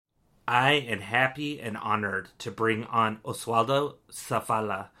I am happy and honored to bring on Oswaldo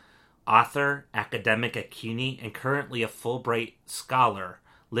Zavala, author, academic at CUNY, and currently a Fulbright scholar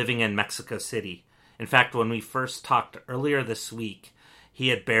living in Mexico City. In fact, when we first talked earlier this week, he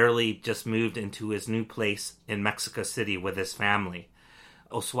had barely just moved into his new place in Mexico City with his family.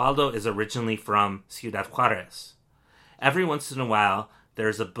 Oswaldo is originally from Ciudad Juarez. Every once in a while,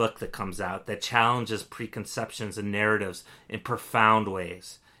 there's a book that comes out that challenges preconceptions and narratives in profound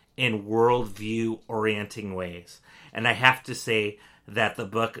ways, in worldview-orienting ways. And I have to say that the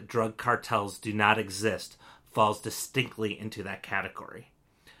book Drug Cartels Do Not Exist falls distinctly into that category.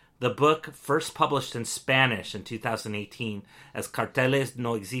 The book, first published in Spanish in 2018 as Carteles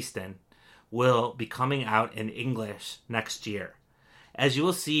No Existen, will be coming out in English next year. As you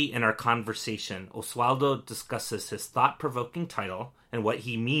will see in our conversation, Oswaldo discusses his thought-provoking title and what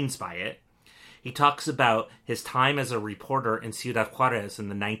he means by it. He talks about his time as a reporter in Ciudad Juarez in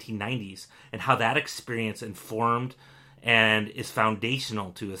the 1990s and how that experience informed and is foundational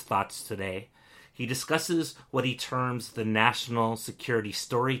to his thoughts today. He discusses what he terms the national security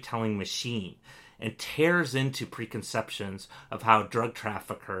storytelling machine and tears into preconceptions of how drug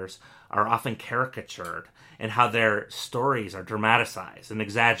traffickers are often caricatured and how their stories are dramatized and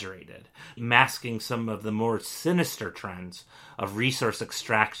exaggerated, masking some of the more sinister trends of resource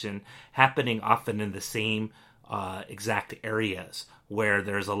extraction happening often in the same exact areas where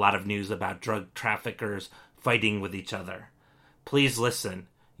there's a lot of news about drug traffickers fighting with each other. Please listen.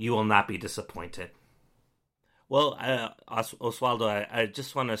 You will not be disappointed. Well, Oswaldo, I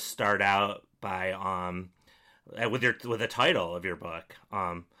just want to start out by with the title of your book.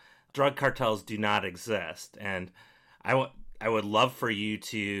 Drug cartels do not exist, and I would love for you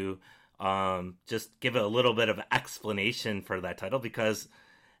to just give a little bit of explanation for that title, because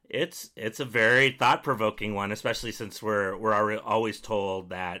it's a very thought-provoking one, especially since we're always told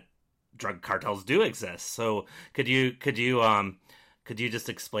that drug cartels do exist. So could you just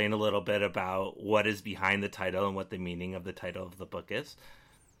explain a little bit about what is behind the title and what the meaning of the title of the book is?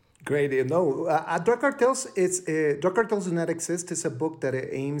 Great. Drug Cartels, Drug Cartels Do Not Exist is a book that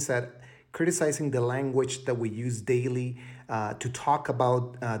aims at criticizing the language that we use daily to talk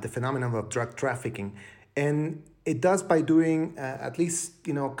about the phenomenon of drug trafficking. And it does by doing at least,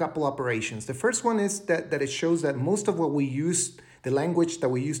 a couple operations. The first one is that it shows that most of what we use, the language that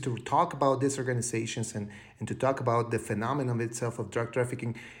we use to talk about these organizations and to talk about the phenomenon itself of drug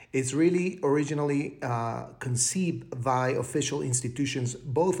trafficking is really originally conceived by official institutions,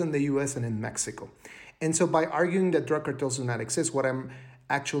 both in the U.S. and in Mexico. And so by arguing that drug cartels do not exist, what I'm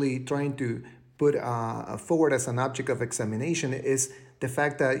actually trying to put forward as an object of examination is the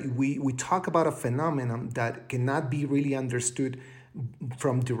fact that we talk about a phenomenon that cannot be really understood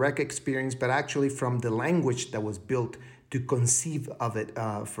from direct experience, but actually from the language that was built to conceive of it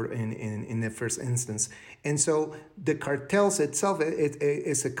in the first instance. And so the cartels itself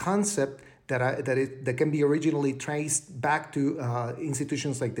is a concept that can be originally traced back to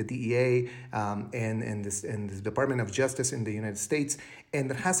institutions like the DEA and the Department of Justice in the United States, and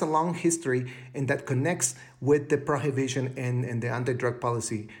that has a long history and that connects with the prohibition and the anti-drug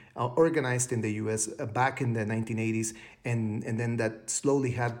policy organized in the U.S. Back in the 1980s, and then that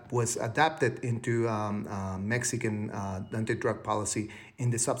slowly was adapted into Mexican anti-drug policy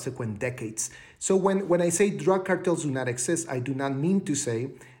in the subsequent decades. So when I say drug cartels do not exist, I do not mean to say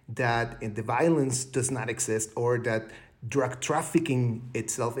that the violence does not exist or that drug trafficking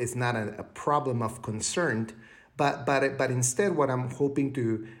itself is not a problem of concern. But instead, what I'm hoping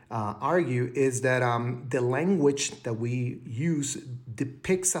to argue is that the language that we use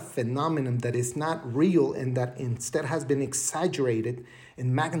depicts a phenomenon that is not real and that instead has been exaggerated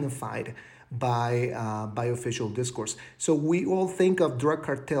and magnified by official discourse. So we all think of drug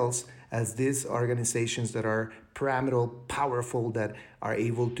cartels as these organizations that are pyramidal, powerful, that are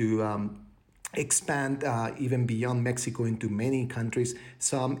able to expand even beyond Mexico into many countries.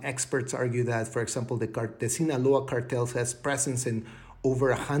 Some experts argue that, for example, the Sinaloa cartels has presence in over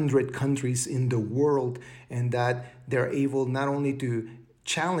 100 countries in the world, and that they're able not only to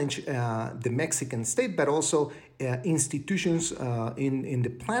challenge the Mexican state, but also institutions in the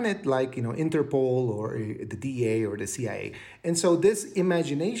planet like Interpol or the DEA or the CIA. And so this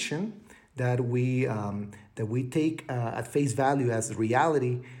imagination that we take at face value as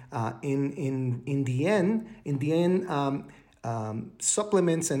reality, in the end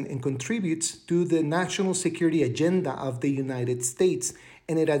supplements and contributes to the national security agenda of the United States,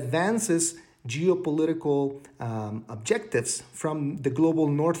 and it advances geopolitical objectives from the global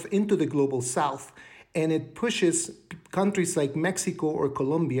north into the global south, and it pushes countries like Mexico or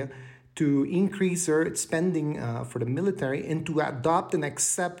Colombia to increase their spending for the military and to adopt and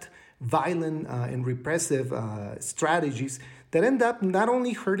accept violent and repressive strategies that end up not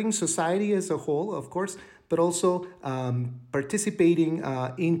only hurting society as a whole, of course, but also participating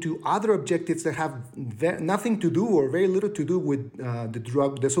into other objectives that have nothing to do or very little to do with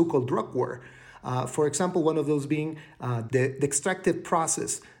the so-called drug war. For example, one of those being the extractive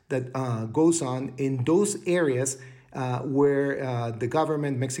process that goes on in those areas where the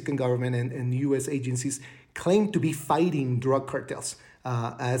government, Mexican government, and U.S. agencies claim to be fighting drug cartels.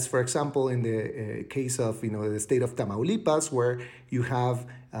 As, for example, in the case of the state of Tamaulipas, where you have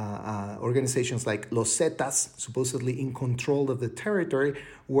organizations like Los Zetas supposedly in control of the territory,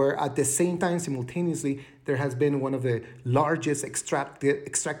 where at the same time, simultaneously, there has been one of the largest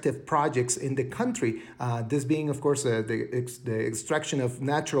extractive projects in the country. This being, of course, the extraction of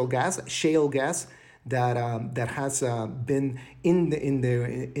natural gas, shale gas, that has been in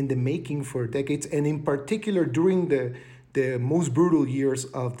the making for decades, and in particular during the most brutal years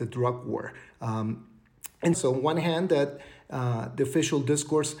of the drug war. And so, on one hand, that the official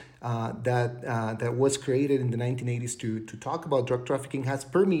discourse that was created in the 1980s to talk about drug trafficking has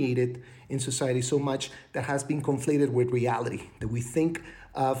permeated in society so much that has been conflated with reality, that we think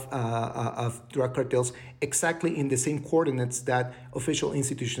of drug cartels exactly in the same coordinates that official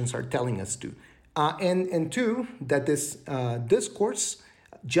institutions are telling us to. And two, that this discourse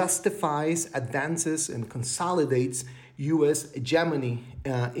justifies, advances, and consolidates U.S. hegemony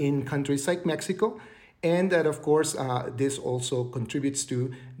in countries like Mexico, and that, of course, this also contributes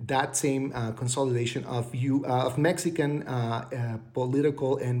to that same consolidation of Mexican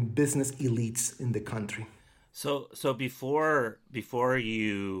political and business elites in the country. So before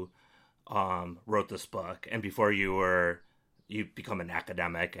you wrote this book, and before you become an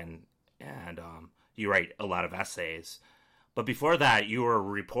academic and you write a lot of essays, but before that you were a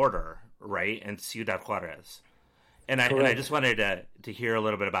reporter, right, in Ciudad Juarez, and I just wanted to hear a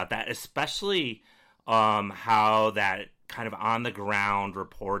little bit about that, especially how that kind of on the ground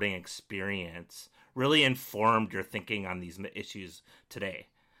reporting experience really informed your thinking on these issues today.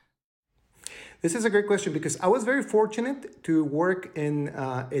 This is a great question because I was very fortunate to work in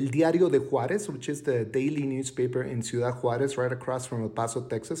El Diario de Juárez, which is the daily newspaper in Ciudad Juárez, right across from El Paso,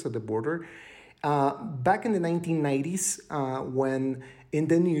 Texas, at the border. Back in the 1990s, when in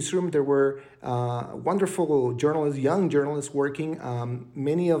the newsroom there were wonderful journalists, young journalists working,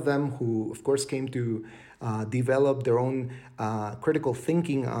 many of them who, of course, came to develop their own critical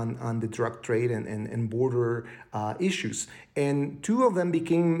thinking on the drug trade and border issues. And two of them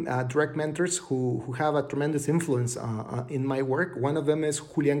became direct mentors who have a tremendous influence in my work. One of them is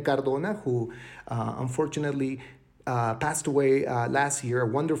Julian Cardona, who unfortunately passed away last year, a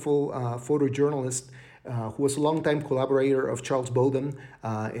wonderful photojournalist who was a longtime collaborator of Charles Bowden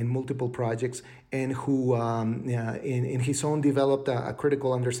in multiple projects, and who in his own developed a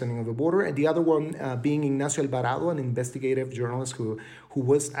critical understanding of the border. And the other one being Ignacio Alvarado, an investigative journalist who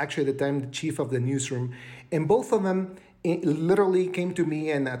was actually at the time the chief of the newsroom. And both of them literally came to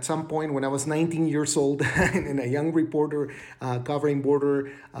me, and at some point when I was 19 years old and a young reporter covering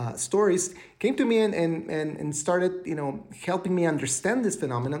border stories, came to me and started helping me understand this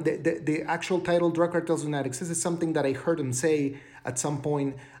phenomenon. The actual title, Drug Cartels do not exist, is something that I heard him say at some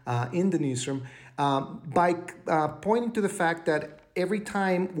point in the newsroom, by pointing to the fact that every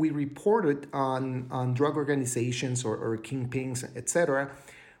time we reported on drug organizations or kingpins, etc.,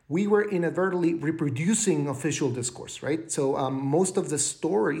 we were inadvertently reproducing official discourse, right? So most of the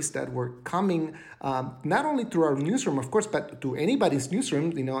stories that were coming, not only through our newsroom, of course, but to anybody's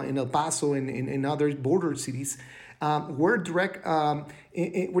newsroom, in El Paso and in other border cities, were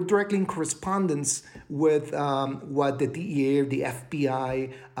directly in correspondence with what the DEA or the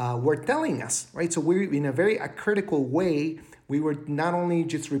FBI were telling us, right? So we, in a very critical way, we were not only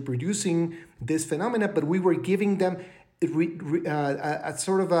just reproducing this phenomena, but we were giving them a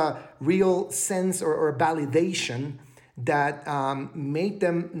sort of a real sense or validation that made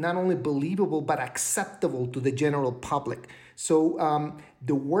them not only believable but acceptable to the general public. So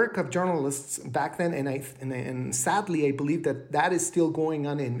the work of journalists back then, and sadly I believe that is still going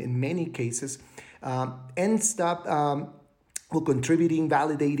on in many cases, ends up contributing,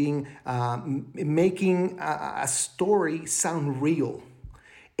 validating, making a story sound real.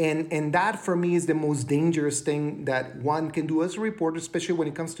 And that, for me, is the most dangerous thing that one can do as a reporter, especially when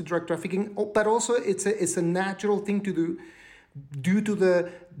it comes to drug trafficking. But also, it's a natural thing to do due to the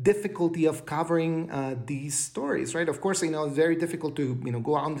difficulty of covering these stories, right? Of course, it's very difficult to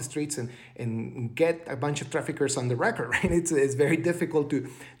go out on the streets and get a bunch of traffickers on the record, right? It's very difficult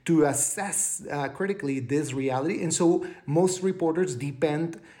to assess critically this reality. And so most reporters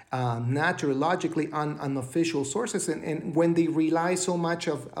depend naturally, logically on unofficial sources. And when they rely so much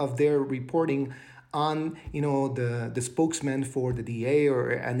of their reporting on the spokesman for the DA or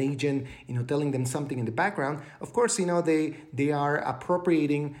an agent telling them something in the background, of course they are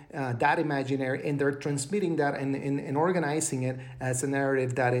appropriating that imaginary, and they're transmitting that and organizing it as a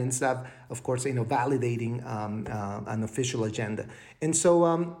narrative that ends up, of course, validating an official agenda. And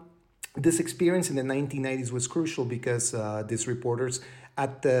so this experience in the 1990s was crucial because these reporters,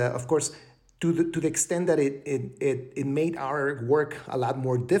 of course, to the extent that it made our work a lot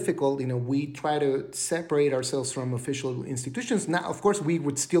more difficult, we try to separate ourselves from official institutions. Now, of course, we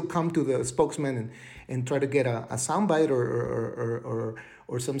would still come to the spokesman and try to get a soundbite or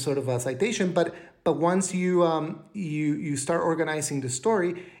some sort of a citation. But once you start organizing the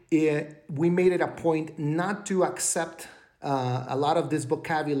story, we made it a point not to accept a lot of this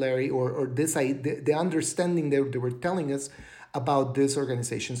vocabulary or the understanding they were telling us about these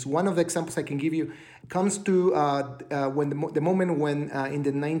organizations. One of the examples I can give you comes to when the moment when in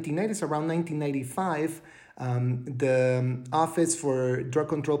the 1990s, around 1995, the Office for Drug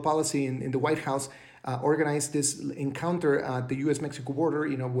Control Policy in the White House organized this encounter at the U.S.-Mexico border,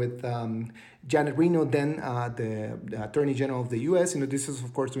 with Janet Reno, then the Attorney General of the U.S. This is,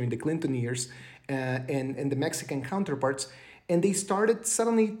 of course, during the Clinton years, and the Mexican counterparts. And they started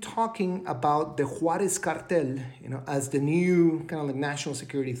suddenly talking about the Juarez cartel, as the new kind of like national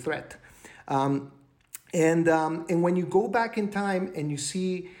security threat. And when you go back in time and you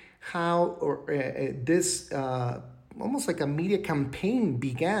see how this almost like a media campaign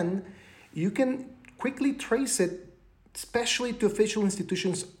began, you can quickly trace it, especially to official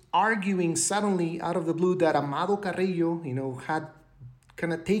institutions arguing suddenly out of the blue that Amado Carrillo, had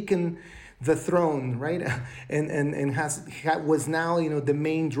kind of taken the throne, right? And was now, the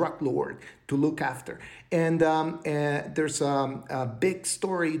main drug lord to look after. And there's a big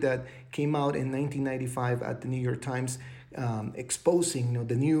story that came out in 1995 at the New York Times exposing,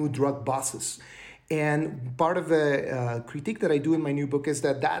 the new drug bosses. And part of the critique that I do in my new book is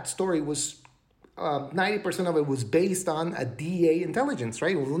that story was 90% of it was based on a DEA intelligence,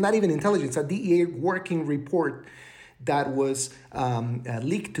 right? Well, not even intelligence, a DEA working report that was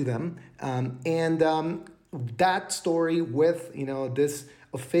leaked to them. That story with, this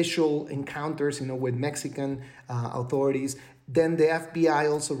official encounters, with Mexican authorities, then the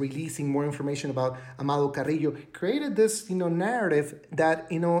FBI also releasing more information about Amado Carrillo, created this, narrative that,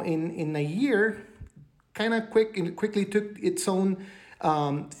 in a year, kind of quickly took its own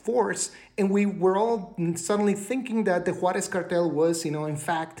force. And we were all suddenly thinking that the Juarez cartel was, in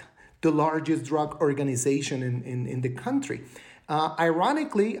fact, the largest drug organization in the country.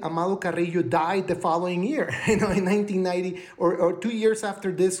 Ironically, Amado Carrillo died the following year, in 1990, or 2 years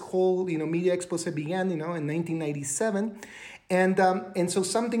after this whole, media expose began, in 1997. And so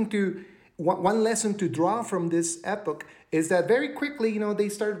one lesson to draw from this epoch is that very quickly, they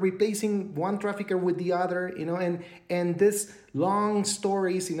started replacing one trafficker with the other, and this long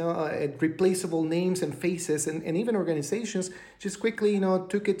stories, replaceable names and faces and even organizations just quickly,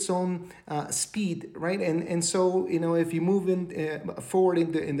 took its own speed, right? And so, if you move forward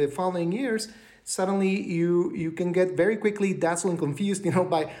in the following years, suddenly you can get very quickly dazzled and confused,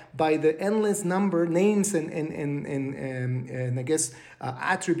 by the endless number names and I guess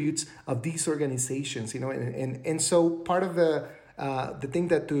attributes of these organizations, and so part of the thing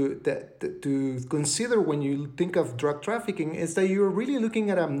that to consider when you think of drug trafficking is that you're really looking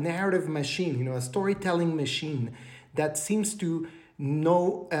at a narrative machine, a storytelling machine that seems to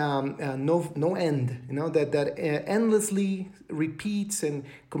no end, that endlessly repeats and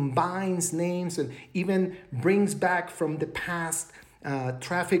combines names and even brings back from the past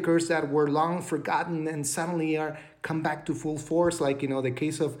traffickers that were long forgotten and suddenly are come back to full force, like the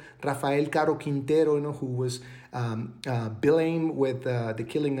case of Rafael Caro Quintero, who was blamed with the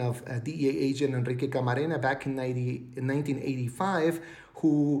killing of DEA agent Enrique Camarena back in 1985,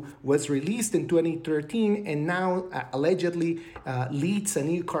 who was released in 2013 and now allegedly leads a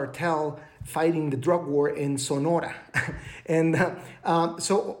new cartel fighting the drug war in Sonora. And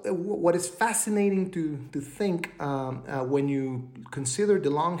so what is fascinating to think when you consider the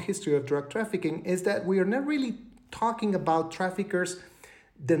long history of drug trafficking is that we are not really talking about traffickers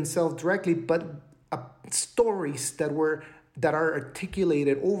themselves directly, but stories that are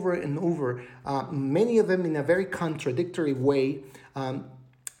articulated over and over, many of them in a very contradictory way,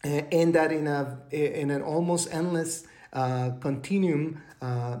 and that in an almost endless continuum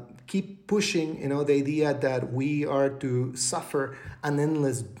keep pushing, the idea that we are to suffer an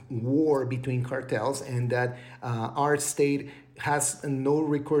endless war between cartels, and that our state has no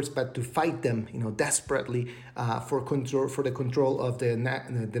recourse but to fight them, desperately for the control of the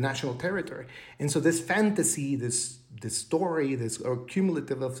national territory. And so this fantasy, this story, this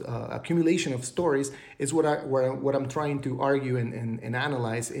accumulation of stories is what I'm trying to argue and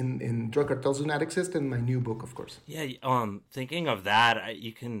analyze in Drug Cartels Do Not Exist, in my new book, of course. Yeah, thinking of that,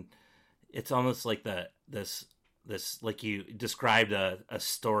 it's almost like this like you described a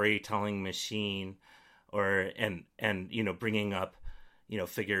storytelling machine, and bringing up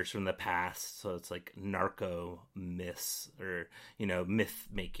figures from the past. So it's like narco myths, or myth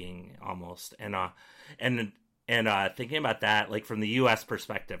making almost. And thinking about that, like from the U.S.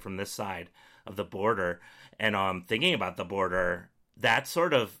 perspective, from this side of the border, and thinking about the border, that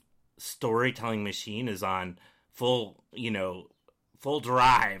sort of storytelling machine is on full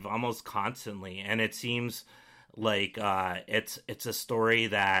drive almost constantly. And it seems like it's a story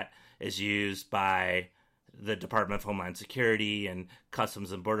that is used by the Department of Homeland Security and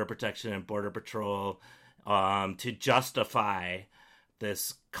Customs and Border Protection and Border Patrol to justify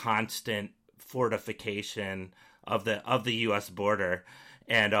this constant fortification of the U.S. border.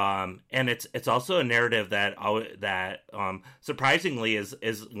 And it's also a narrative that surprisingly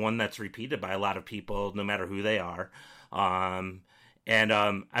is one that's repeated by a lot of people, no matter who they are. I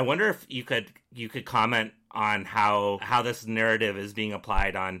wonder if you could comment on how this narrative is being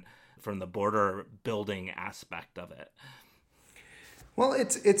applied from the border building aspect of it. Well,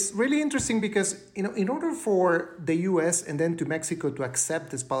 it's really interesting because in order for the U.S. and then to Mexico to accept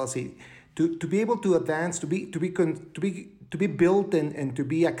this policy, to be able to advance, to be built and to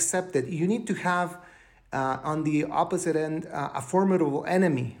be accepted, you need to have on the opposite end a formidable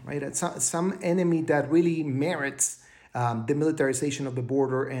enemy, right? Some enemy that really merits the militarization of the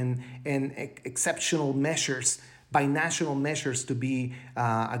border and exceptional measures, binational measures, to be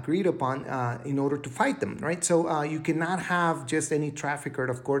agreed upon in order to fight them, right? So you cannot have just any trafficker,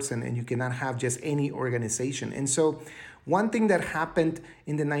 of course, and you cannot have just any organization. And so one thing that happened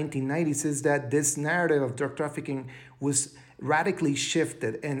in the 1990s is that this narrative of drug trafficking was radically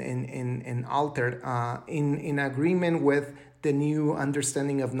shifted and altered in agreement with the new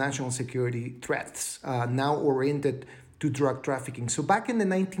understanding of national security threats, now oriented to drug trafficking. So back in the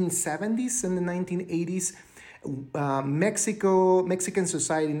 1970s and the 1980s, Mexican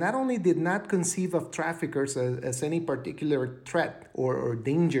society not only did not conceive of traffickers as any particular threat or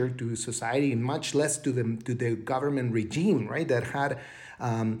danger to society, and much less to the government regime, right, that had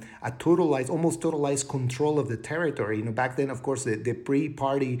almost totalized control of the territory. Back then, of course, the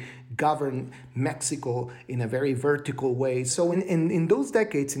pre-party governed Mexico in a very vertical way. So in those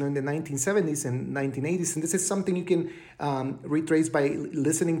decades, in the 1970s and 1980s, and this is something you can retrace by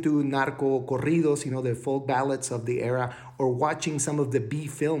listening to narco corridos, the folk ballads of the era, or watching some of the B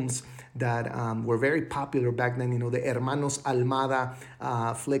films that were very popular back then, the Hermanos Almada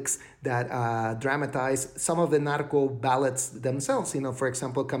flicks that dramatized some of the narco ballads themselves. For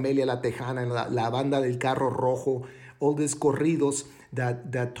example, Camelia La Tejana, La Banda del Carro Rojo, all these corridos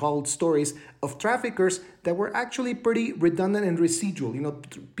that told stories of traffickers that were actually pretty redundant and residual.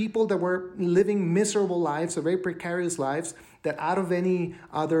 People that were living miserable lives, or very precarious lives, that out of any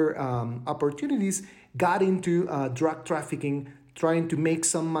other opportunities got into drug trafficking, trying to make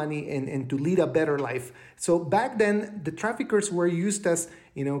some money and to lead a better life. So back then, the traffickers were used as,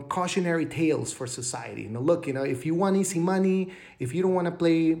 cautionary tales for society. Look, if you want easy money, if you don't want to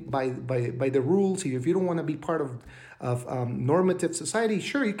play by the rules, if you don't want to be part of normative society,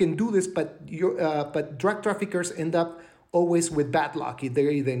 sure, you can do this, but drug traffickers end up always with bad luck.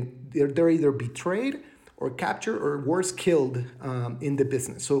 They're either betrayed or captured, or worse, killed in the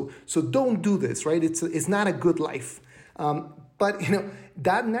business. So don't do this, right? It's not a good life. But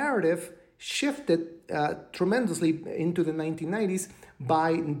that narrative shifted tremendously into the 1990s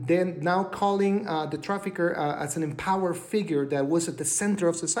by then now calling the trafficker as an empowered figure that was at the center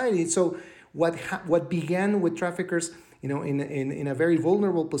of society. So what began with traffickers, in a very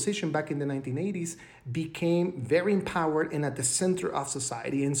vulnerable position back in the 1980s, became very empowered and at the center of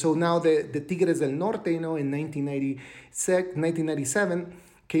society. And so now the Tigres del Norte, in 1997,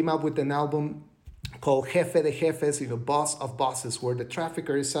 came up with an album called Jefe de Jefes, Boss of Bosses, where the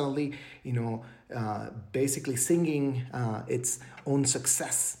trafficker is suddenly, basically singing its own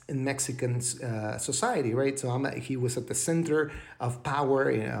success in Mexican society, right? So he was at the center of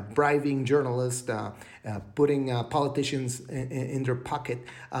power, bribing journalists, putting politicians in their pocket,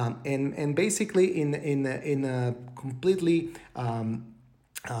 and basically in a completely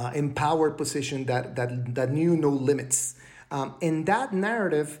empowered position that knew no limits. And that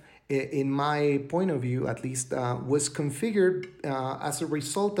narrative in my point of view at least, was configured as a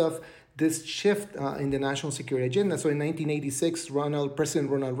result of this shift in the national security agenda. So in 1986, President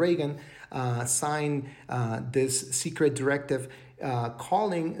Ronald Reagan signed this secret directive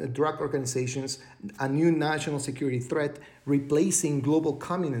calling drug organizations a new national security threat, replacing global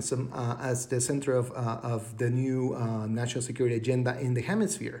communism as the center of the new national security agenda in the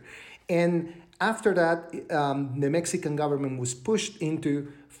hemisphere. And after that, the Mexican government was pushed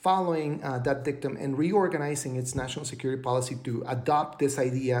into following that dictum and reorganizing its national security policy to adopt this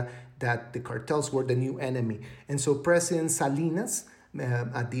idea that the cartels were the new enemy. And so President Salinas,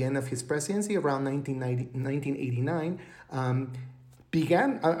 at the end of his presidency, around 1989,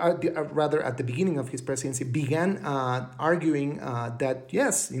 began, rather at the beginning of his presidency, began arguing that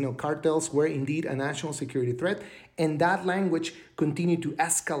yes, cartels were indeed a national security threat, and that language continued to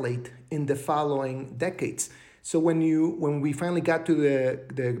escalate in the following decades. So when we finally got to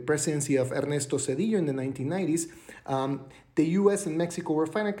the presidency of Ernesto Zedillo in the 1990s, the U.S. and Mexico were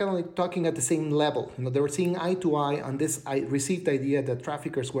finally kind of like talking at the same level. They were seeing eye to eye on this received idea that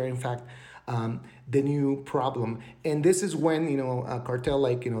traffickers were in fact the new problem. And this is when a cartel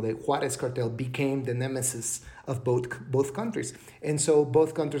like the Juarez cartel became the nemesis of both countries. And so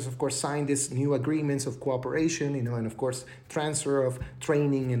both countries, of course, signed these new agreements of cooperation, and of course transfer of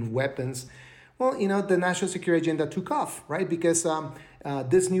training and weapons. Well, the national security agenda took off, right? Because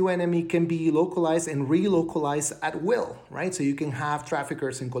this new enemy can be localized and relocalized at will, right? So you can have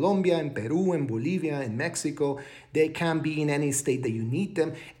traffickers in Colombia, in Peru, in Bolivia, in Mexico. They can be in any state that you need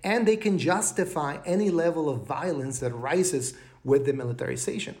them, and they can justify any level of violence that rises with the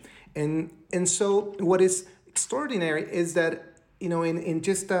militarization. And so what is extraordinary is that in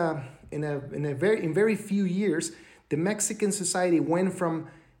very few years, the Mexican society went from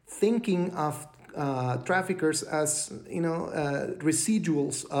thinking of traffickers as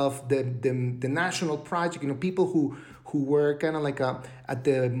residuals of the national project, people who were kind of like at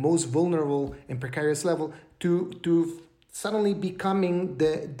the most vulnerable and precarious level, to suddenly becoming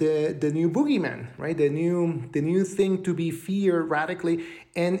the new boogeyman, right? The new thing to be feared radically,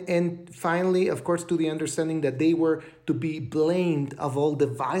 and finally, of course, to the understanding that they were to be blamed of all the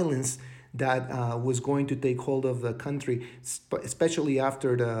violence that was going to take hold of the country, especially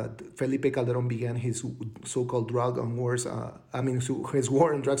after Felipe Calderon began his so-called drug on wars, his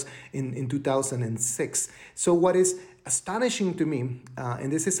war on drugs in 2006. So what is astonishing to me,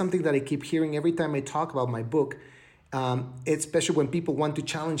 and this is something that I keep hearing every time I talk about my book, especially when people want to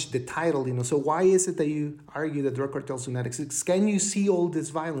challenge the title, so why is it that you argue that drug cartels do not exist? Can you see all this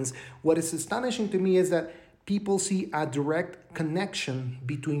violence? What is astonishing to me is that people see a direct connection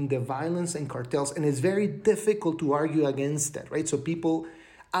between the violence and cartels, and it's very difficult to argue against that, right? So people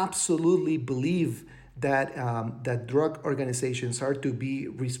absolutely believe that that drug organizations are to be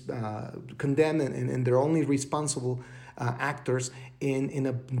condemned, and they're only responsible actors in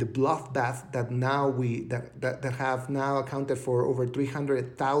the bloodbath that that have now accounted for over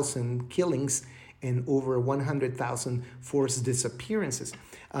 300,000 killings and over 100,000 forced disappearances.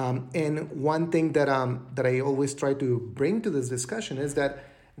 And one thing that I always try to bring to this discussion is that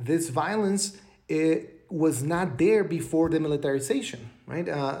this violence was not there before the militarization, right?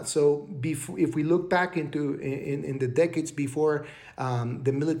 So if we look back into in the decades before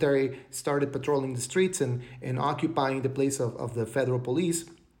the military started patrolling the streets and occupying the place of the federal police,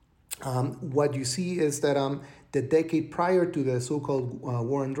 what you see is that the decade prior to the so-called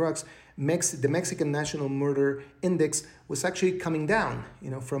war on drugs, the Mexican National Murder Index was actually coming down.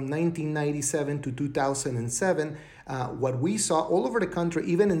 From 1997 to 2007, what we saw all over the country,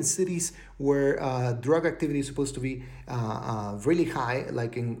 even in cities where drug activity is supposed to be really high,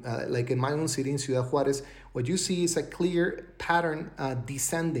 like in my own city in Ciudad Juarez, what you see is a clear pattern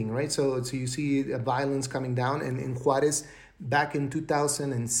descending, right? So you see violence coming down, and in Juarez, back in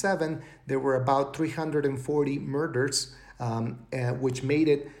 2007, there were about 340 murders, which made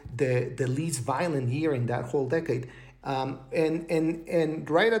it the least violent year in that whole decade. And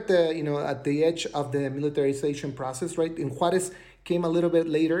right at the edge of the militarization process, right? In Juarez came a little bit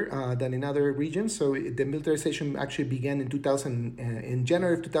later than in other regions. So the militarization actually began in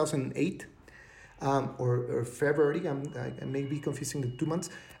January of 2008. Or February, I may be confusing the 2 months.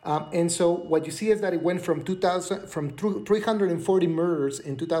 And so what you see is that it went from 340 murders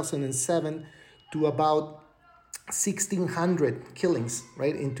in 2007 to about 1,600 killings,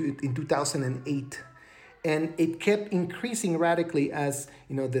 right, in 2008. And it kept increasing radically as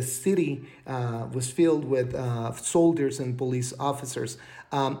the city was filled with soldiers and police officers.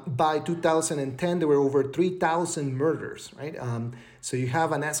 By 2010, there were over 3,000 murders, right? So you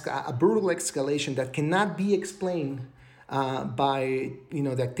have a brutal escalation that cannot be explained by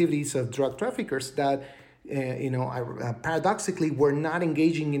the activities of drug traffickers that paradoxically were not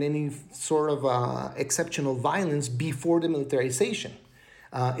engaging in any sort of exceptional violence before the militarization.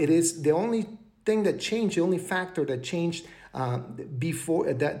 It is the only thing that changed, the only factor that changed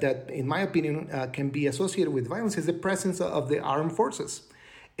before that in my opinion, can be associated with violence is the presence of the armed forces.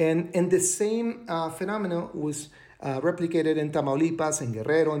 And the same phenomenon was replicated in Tamaulipas, in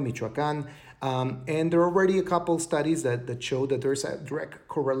Guerrero, in Michoacan. And there are already a couple studies that show that there's a direct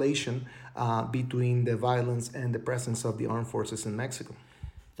correlation between the violence and the presence of the armed forces in Mexico.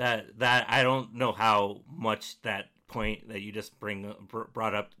 That I don't know how much that point that you just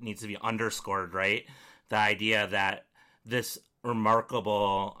brought up needs to be underscored, right? The idea that this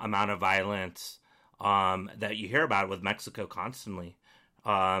remarkable amount of violence that you hear about with Mexico constantly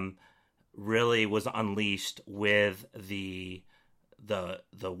really was unleashed with the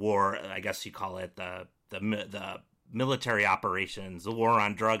war, I guess you call it, the military operations, the war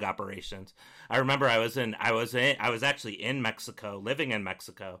on drug operations. I remember I was actually in Mexico, living in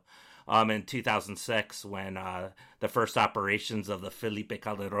Mexico, in 2006 when the first operations of the Felipe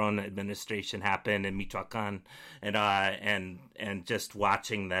Calderon administration happened in Michoacan, and just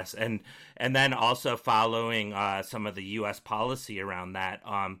watching this, and then also following some of the U.S. policy around that,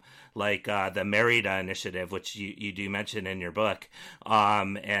 like the Merida Initiative, which you do mention in your book,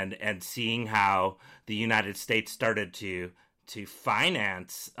 and seeing how the United States started to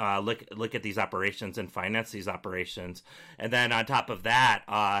finance, look at these operations and finance these operations, and then on top of that,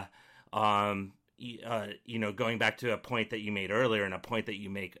 going back to a point that you made earlier and a point that you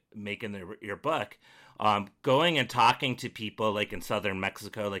make in your book, going and talking to people like in southern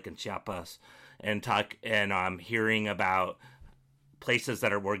Mexico, like in Chiapas, and hearing about places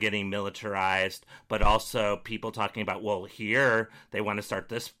that were getting militarized, but also people talking about, well, here they want to start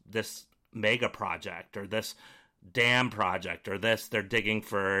this mega project or this dam project or this, they're looking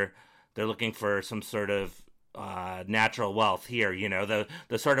for some sort of natural wealth here,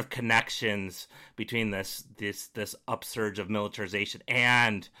 the sort of connections between this upsurge of militarization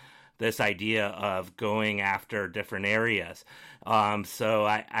and this idea of going after different areas. So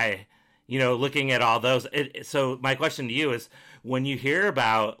I looking at all those, so my question to you is, when you hear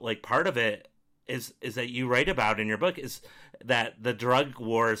about, like, part of it is that you write about in your book is that the drug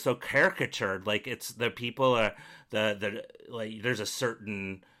war is so caricatured, like it's the people are like there's a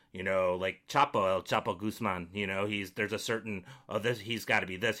certain, like El Chapo Guzman, there's a certain, he's got to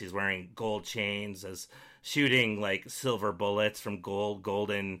be this, he's wearing gold chains, as shooting like silver bullets from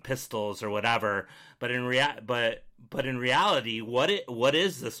golden pistols or whatever. But in reality, what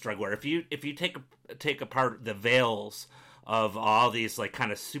is this drug war? If you take apart the veils of all these like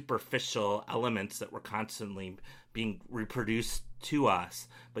kind of superficial elements that were constantly being reproduced to us,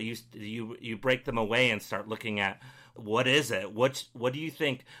 but you break them away and start looking at, what is it? What do you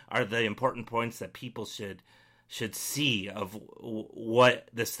think are the important points that people should see of what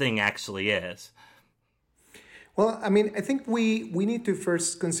this thing actually is? Well, I mean, I think we need to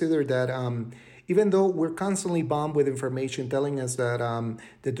first consider that even though we're constantly bombed with information telling us that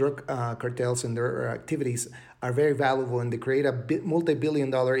the drug cartels and their activities are very valuable and they create a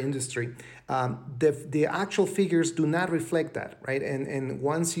multi-billion-dollar industry, the actual figures do not reflect that, right? And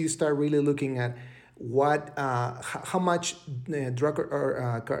once you start really looking at how much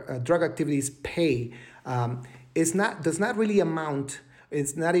drug activities pay, does not really amount.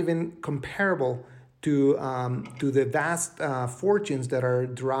 It's not even comparable to the vast fortunes that are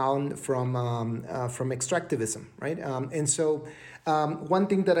drawn from extractivism, right? And so one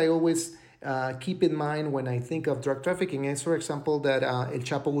thing that I always keep in mind when I think of drug trafficking is, for example, that El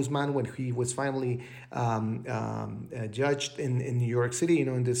Chapo Guzman, when he was finally judged in New York City,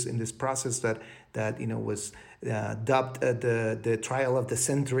 in this process that was dubbed the trial of the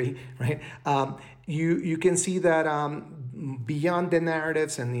century, right? You can see that beyond the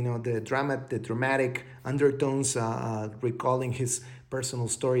narratives and the dramatic undertones, recalling his personal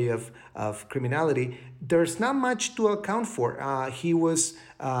story of criminality, there's not much to account for. He was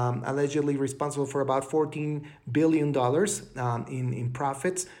allegedly responsible for about $14 billion in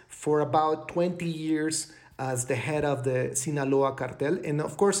profits for about 20 years as the head of the Sinaloa cartel. And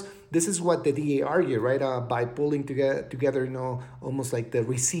of course, this is what the DA argued, right? By pulling together, almost like the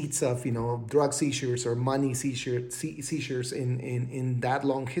receipts of, drug seizures or money seizures in that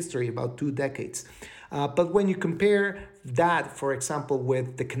long history, about 2 decades. But when you compare that, for example,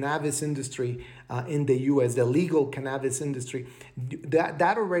 with the cannabis industry in the U.S., the legal cannabis industry,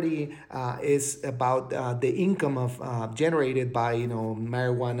 that already is about the income of generated by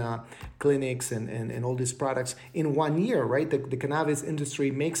marijuana clinics and all these products in 1 year, right? The cannabis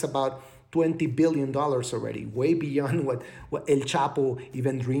industry makes about $20 billion already, way beyond what El Chapo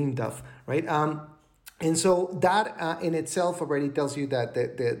even dreamed of, right? And so that in itself already tells you that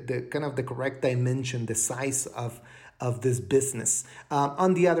the kind of the correct dimension, the size of this business.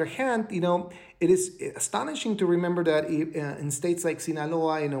 On the other hand, it is astonishing to remember that in states like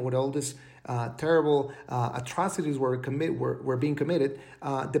Sinaloa, with all this terrible atrocities were being committed,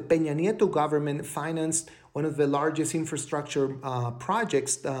 the Peña Nieto government financed one of the largest infrastructure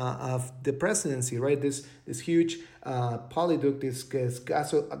projects of the presidency, right? This huge polyduct, this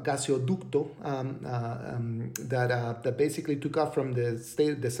gasoducto that basically took off from the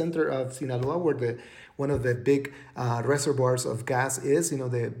center of Sinaloa, where one of the big reservoirs of gas is,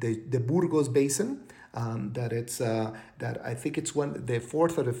 the Burgos Basin. That I think it's the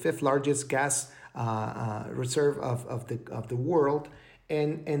fourth or the fifth largest gas reserve of the world.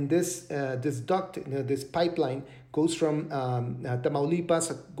 And this duct, this pipeline goes from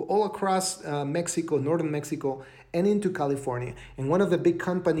Tamaulipas all across Mexico, northern Mexico, and into California. And one of the big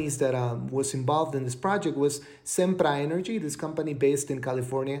companies that was involved in this project was Sempra Energy, this company based in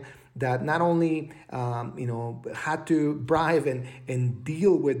California that not only had to bribe and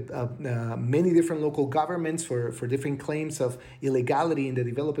deal with many different local governments for different claims of illegality in the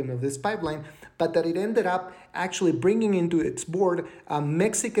development of this pipeline, but that it ended up actually bringing into its board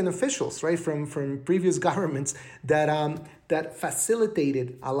Mexican officials, right, from previous governments that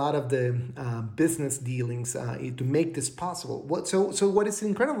facilitated a lot of the business dealings to make this possible. So what is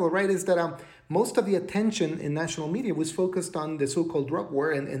incredible, right, is that most of the attention in national media was focused on the so-called drug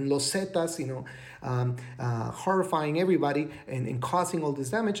war and Los Zetas, horrifying everybody and causing all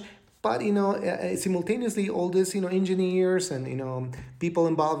this damage. But, simultaneously, all these, engineers and, people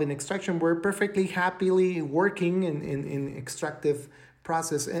involved in extraction were perfectly happily working in extractive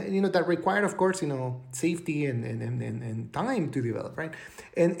process, and that required, of course, safety and time to develop, right?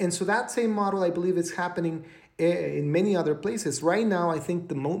 And so that same model, I believe, is happening in many other places. Right now, I think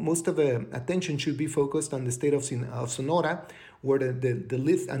the most of the attention should be focused on the state of Sonora, where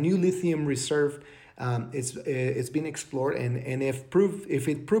a new lithium reserve it's been explored, and if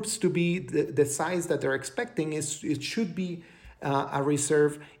it proves to be the size that they're expecting, it should be a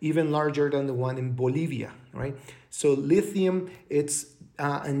reserve even larger than the one in Bolivia, right? So lithium, it's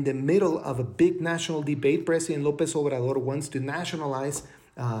in the middle of a big national debate. President Lopez Obrador wants to nationalize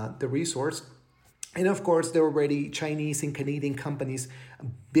the resource. And of course, there are already Chinese and Canadian companies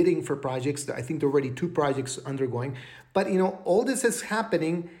bidding for projects. I think there are already 2 projects undergoing. But, all this is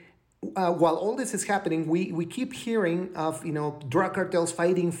happening. While all this is happening, we keep hearing of, drug cartels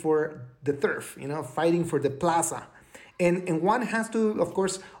fighting for the turf, fighting for the plaza. And one has to, of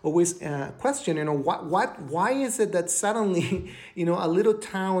course, always question, why is it that suddenly, a little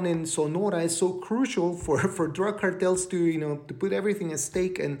town in Sonora is so crucial for drug cartels to put everything at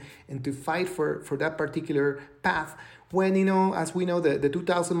stake and to fight for that particular path, when, as we know, the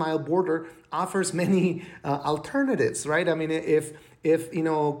 2,000-mile border offers many alternatives, right? I mean, if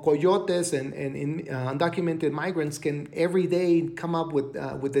coyotes and undocumented migrants can every day come up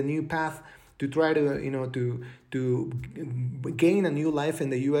with a new path to try to gain a new life in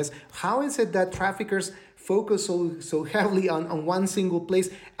the U.S., how is it that traffickers focus so heavily on one single place,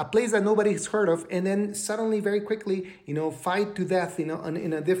 a place that nobody's heard of, and then suddenly, very quickly, fight to death,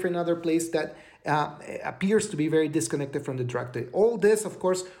 in a different other place that appears to be very disconnected from the drug trade? All this, of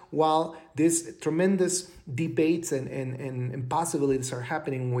course, while these tremendous debates and possibilities are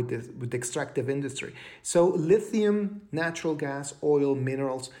happening with the extractive industry. So lithium, natural gas, oil,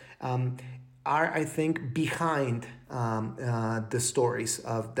 minerals are, I think, behind the stories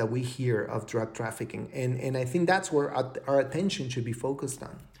that we hear of drug trafficking. And I think that's where our attention should be focused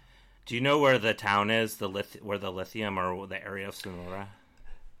on. Do you know where the town is, where the lithium, or the area of Sonora?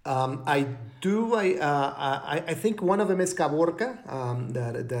 I do. I think one of them is Caborca.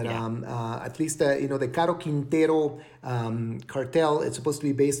 At least the Caro Quintero cartel. It's supposed to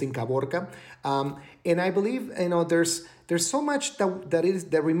be based in Caborca, and I believe there's so much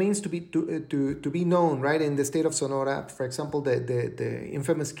that remains to be known, right, in the state of Sonora. For example, the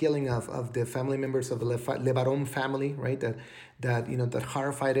infamous killing of the family members of the Lebaron family, right? That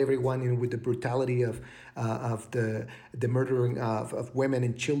horrified everyone with the brutality of the murdering of women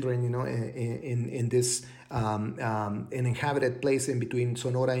and children, in this an inhabited place in between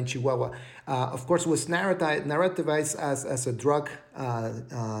Sonora and Chihuahua. Of course, was narrativized as a drug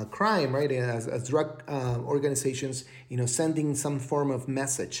crime, right? As drug organizations, sending some form of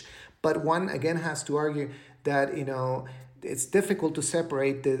message. But one again has to argue that it's difficult to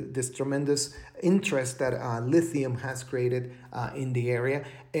separate this tremendous interest that lithium has created in the area,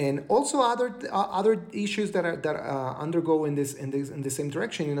 and also other issues that undergo in the same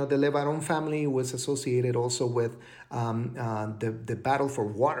direction. The Levarón family was associated also with the battle for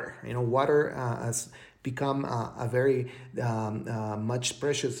water. Water has become a very much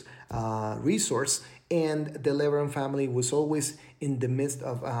precious resource, and the Leveron family was always in the midst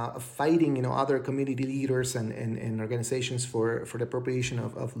of fighting, other community leaders and organizations for the appropriation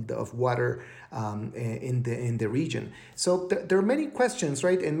of water in the region. So there are many questions,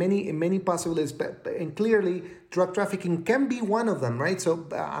 right, and many possibilities, and clearly drug trafficking can be one of them, right? So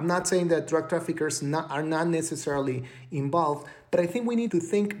I'm not saying that drug traffickers are not necessarily involved, but I think we need to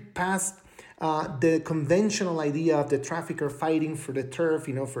think past the conventional idea of the trafficker fighting for the turf,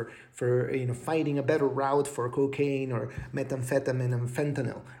 for fighting a better route for cocaine or methamphetamine and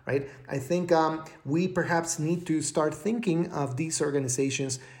fentanyl, right? I think we perhaps need to start thinking of these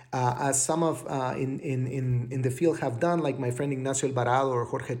organizations as some of in the field have done, like my friend Ignacio Alvarado or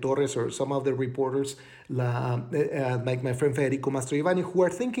Jorge Torres or some of the reporters like my friend Federico Mastroianni, who are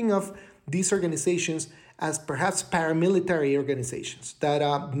thinking of these organizations as perhaps paramilitary organizations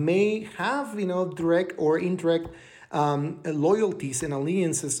that may have, direct or indirect loyalties and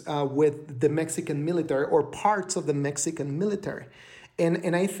alliances with the Mexican military or parts of the Mexican military.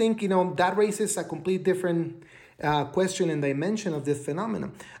 And I think, that raises a complete different question and dimension of this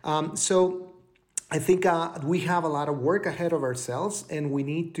phenomenon. So I think we have a lot of work ahead of ourselves, and we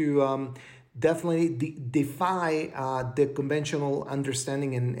need to definitely defy the conventional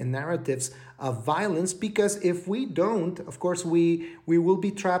understanding and narratives of violence, because if we don't, of course, we will be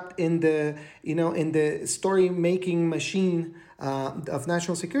trapped in the story making machine of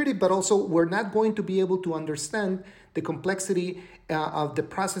national security, but also we're not going to be able to understand the complexity of the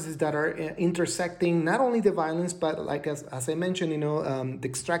processes that are intersecting not only the violence, but like as I mentioned, the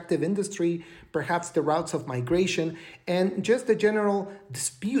extractive industry, perhaps the routes of migration, and just the general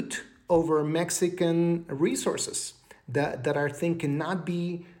dispute over Mexican resources that I think cannot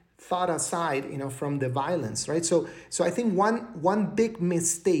be thought aside, from the violence, right? So I think one big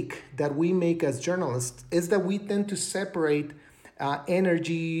mistake that we make as journalists is that we tend to separate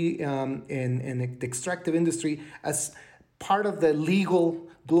energy and the extractive industry as part of the legal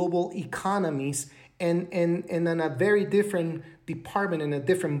global economies and in a very different department, in a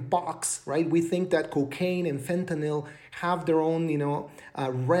different box, right? We think that cocaine and fentanyl have their own,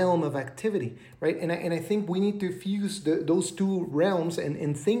 realm of activity, right? And I think we need to fuse those two realms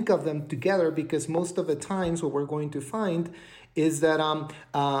and think of them together, because most of the times what we're going to find is that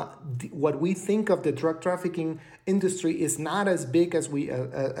what we think of the drug trafficking industry is not as big as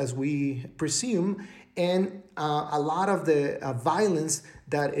we presume, and a lot of the violence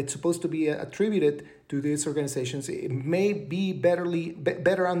that it's supposed to be attributed to these organizations, it may be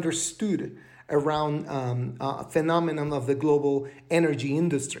better understood around a phenomenon of the global energy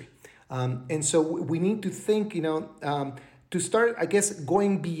industry. And so we need to think, to start, I guess,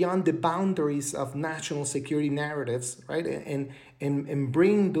 going beyond the boundaries of national security narratives, right? And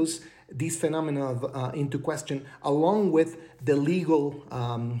bring these phenomena into question, along with the legal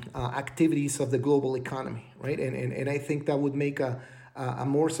activities of the global economy, right? And I think that would make a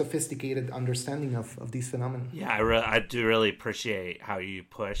more sophisticated understanding of these phenomena. Yeah, I do really appreciate how you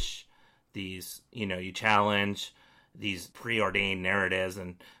push these, you challenge these preordained narratives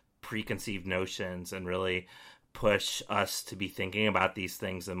and preconceived notions, and really push us to be thinking about these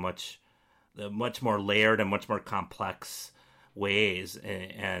things in much more layered and much more complex ways,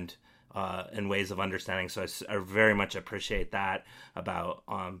 and ways of understanding. So I very much appreciate that about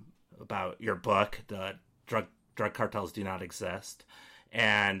your book, The Drug Cartels Do Not Exist.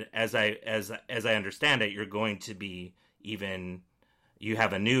 And as I understand it, you're going to be you'll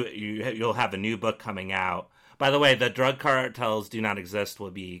have a new book coming out. By the way, The Drug Cartels Do Not Exist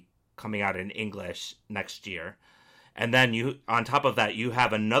will be coming out in English next year. And then on top of that, you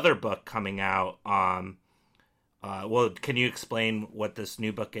have another book coming out. Can you explain what this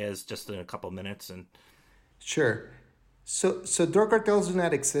new book is just in a couple minutes? Sure. So drug cartels do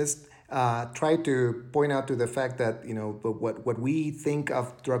not exist. Try to point out to the fact that what we think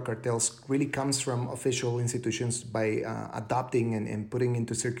of drug cartels really comes from official institutions by adopting and putting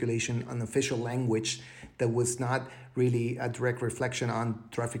into circulation an official language that was not really a direct reflection on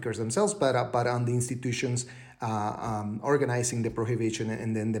traffickers themselves, but on the institutions organizing the prohibition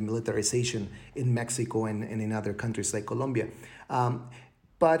and then the militarization in Mexico and in other countries like Colombia.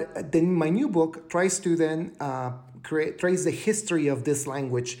 But then my new book tries to then trace the history of this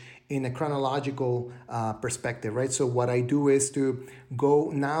language in a chronological perspective, right? So what I do is to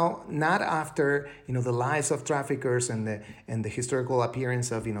go now not after the lives of traffickers and the historical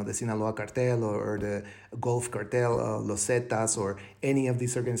appearance of the Sinaloa cartel or the Gulf cartel, Los Zetas, or any of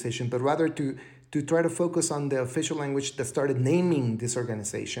these organizations, but rather to try to focus on the official language that started naming these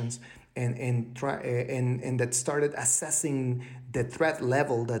organizations and that started assessing the threat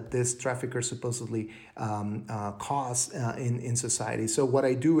level that this trafficker supposedly cause in society. So what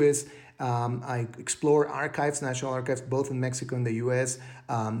I do is I explore archives, national archives, both in Mexico and the U.S.,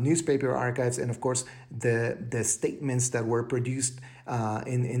 newspaper archives, and of course the statements that were produced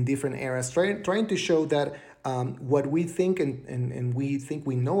in different eras, trying to show that what we think and we think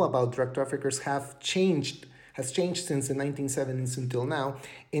we know about drug traffickers has changed since the 1970s until now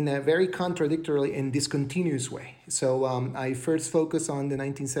in a very contradictory and discontinuous way. So I first focus on the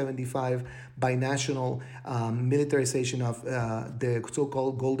 1975 binational militarization of the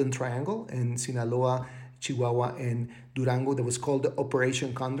so-called Golden Triangle in Sinaloa, Chihuahua, and Durango that was called the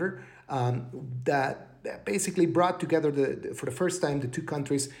Operation Condor, that basically brought together for the first time the two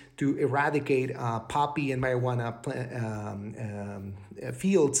countries to eradicate poppy and marijuana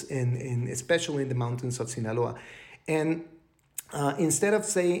fields especially in the mountains of Sinaloa. And instead of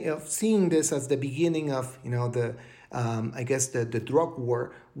seeing this as the beginning of the drug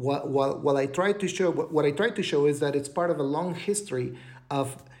war, what I tried to show is that it's part of a long history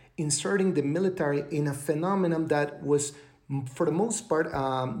of inserting the military in a phenomenon that was, for the most part,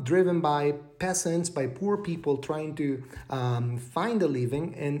 driven by peasants, by poor people trying to find a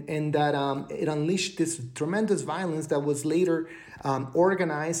living, and that it unleashed this tremendous violence that was later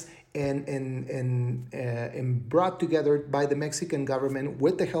organized and brought together by the Mexican government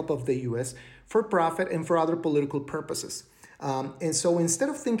with the help of the U.S. for profit and for other political purposes. And so instead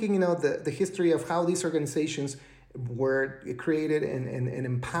of thinking, the history of how these organizations were created and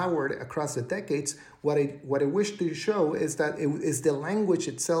empowered across the decades, what I wish to show is that it is the language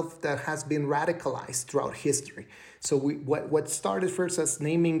itself that has been radicalized throughout history. So what started first as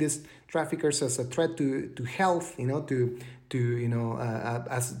naming these traffickers as a threat to health,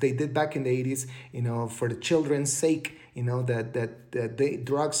 as they did back in the 80s, for the children's sake, that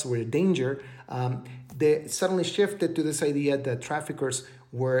drugs were a danger. They suddenly shifted to this idea that traffickers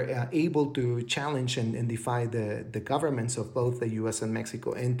were able to challenge and defy the governments of both the U.S. and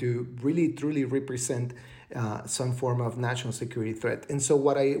Mexico, and to really truly represent some form of national security threat. And so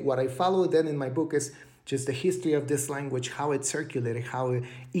what I follow then in my book is just the history of this language, how it circulated, how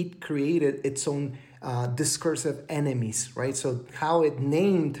it created its own discursive enemies, right? So how it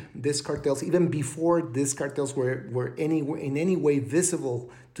named these cartels even before these cartels were in any way visible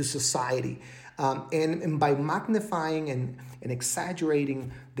to society. And by magnifying and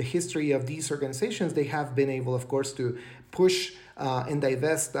exaggerating the history of these organizations, they have been able, of course, to push and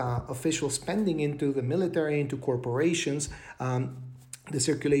divest official spending into the military, into corporations, the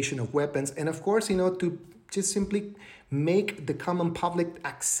circulation of weapons, and of course, to just simply make the common public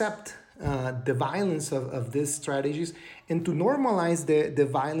accept the violence of these strategies and to normalize the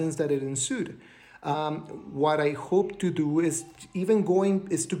violence that it ensued. What I hope to do is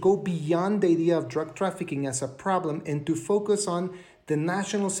to go beyond the idea of drug trafficking as a problem and to focus on the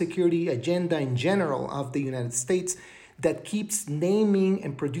national security agenda in general of the United States that keeps naming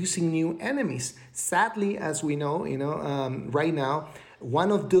and producing new enemies. Sadly, as we know, right now,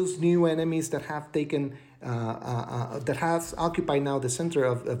 one of those new enemies that have taken that has occupied now the center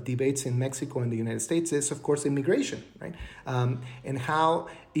of debates in Mexico and the United States is, of course, immigration, right? And how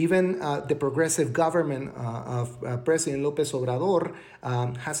even the progressive government of President López Obrador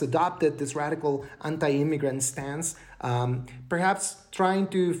has adopted this radical anti-immigrant stance, perhaps trying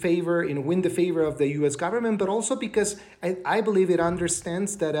to win the favor of the U.S. government, but also because I believe it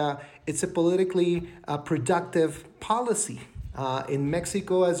understands that it's a politically productive policy. In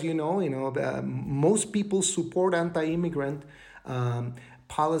Mexico, as you know, most people support anti-immigrant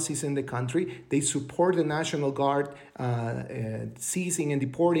policies in the country. They support the National Guard seizing and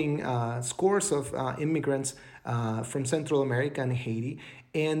deporting scores of immigrants from Central America and Haiti.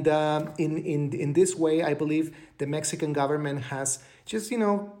 And in this way, I believe the Mexican government has just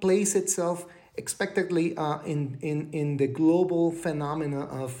placed itself expectedly in the global phenomena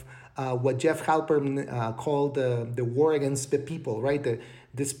of what Jeff Halpern called the war against the people, right?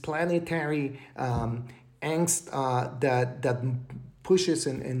 This planetary angst that pushes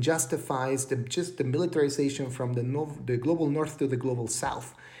and justifies the militarization from the global north to the global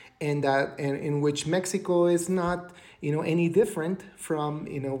south. and that and in which Mexico is not any different from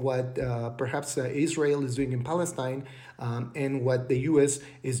what perhaps Israel is doing in Palestine, and what the U.S.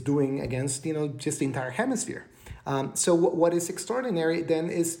 is doing against just the entire hemisphere. So what is extraordinary then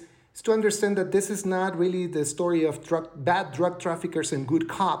is to understand that this is not really the story of bad drug traffickers and good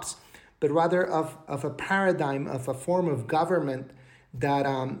cops, but rather of a paradigm, of a form of government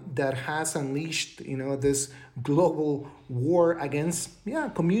that has unleashed this global war against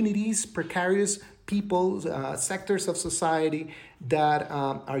communities, precarious people, sectors of society that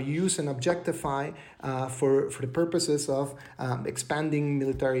are used and objectified for the purposes of expanding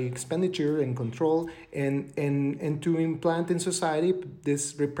military expenditure and control, and to implant in society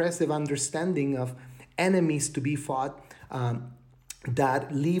this repressive understanding of enemies to be fought,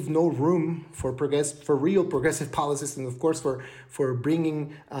 that leave no room for real progressive policies, and of course for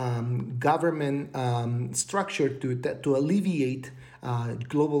bringing government structure to alleviate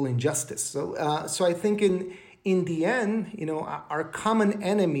global injustice. So I think in the end, our common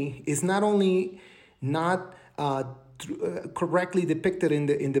enemy is not only not correctly depicted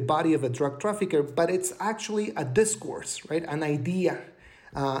in the body of a drug trafficker, but it's actually a discourse, right? An idea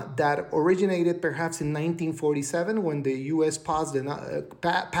that originated perhaps in 1947 when the U.S. passed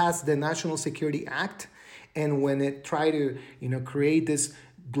the National Security Act, and when it tried to create this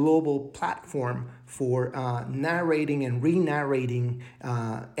global platform for narrating and re-narrating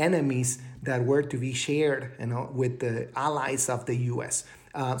enemies that were to be shared with the allies of the U.S.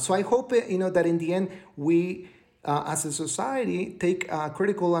 So I hope that in the end we as a society take a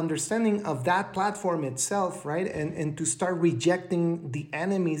critical understanding of that platform itself, right, and to start rejecting the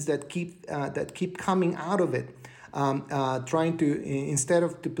enemies that keep coming out of it, trying to, instead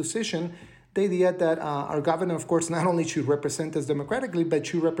of to position the idea that our government, of course, not only should represent us democratically, but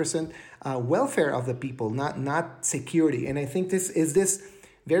should represent welfare of the people, not security. And I think this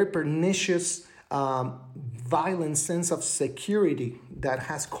very pernicious, violent sense of security that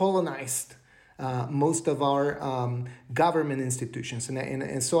has colonized most of our government institutions.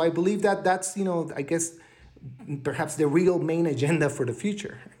 And so I believe that that's, I guess, perhaps the real main agenda for the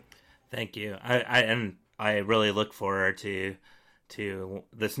future. Thank you. I really look forward to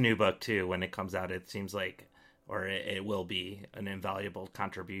this new book too when it comes out. It seems like, or it will be, an invaluable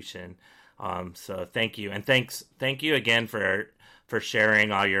contribution. So thank you, and thank you again for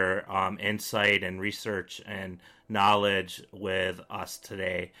sharing all your insight and research and knowledge with us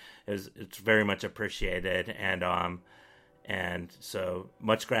today. It's very much appreciated, and so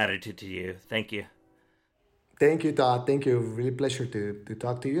much gratitude to you. Thank you. Thank you, Todd. Thank you. Really pleasure to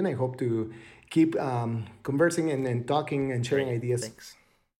talk to you, and I hope to keep conversing and talking and sharing Great. ideas. Thanks.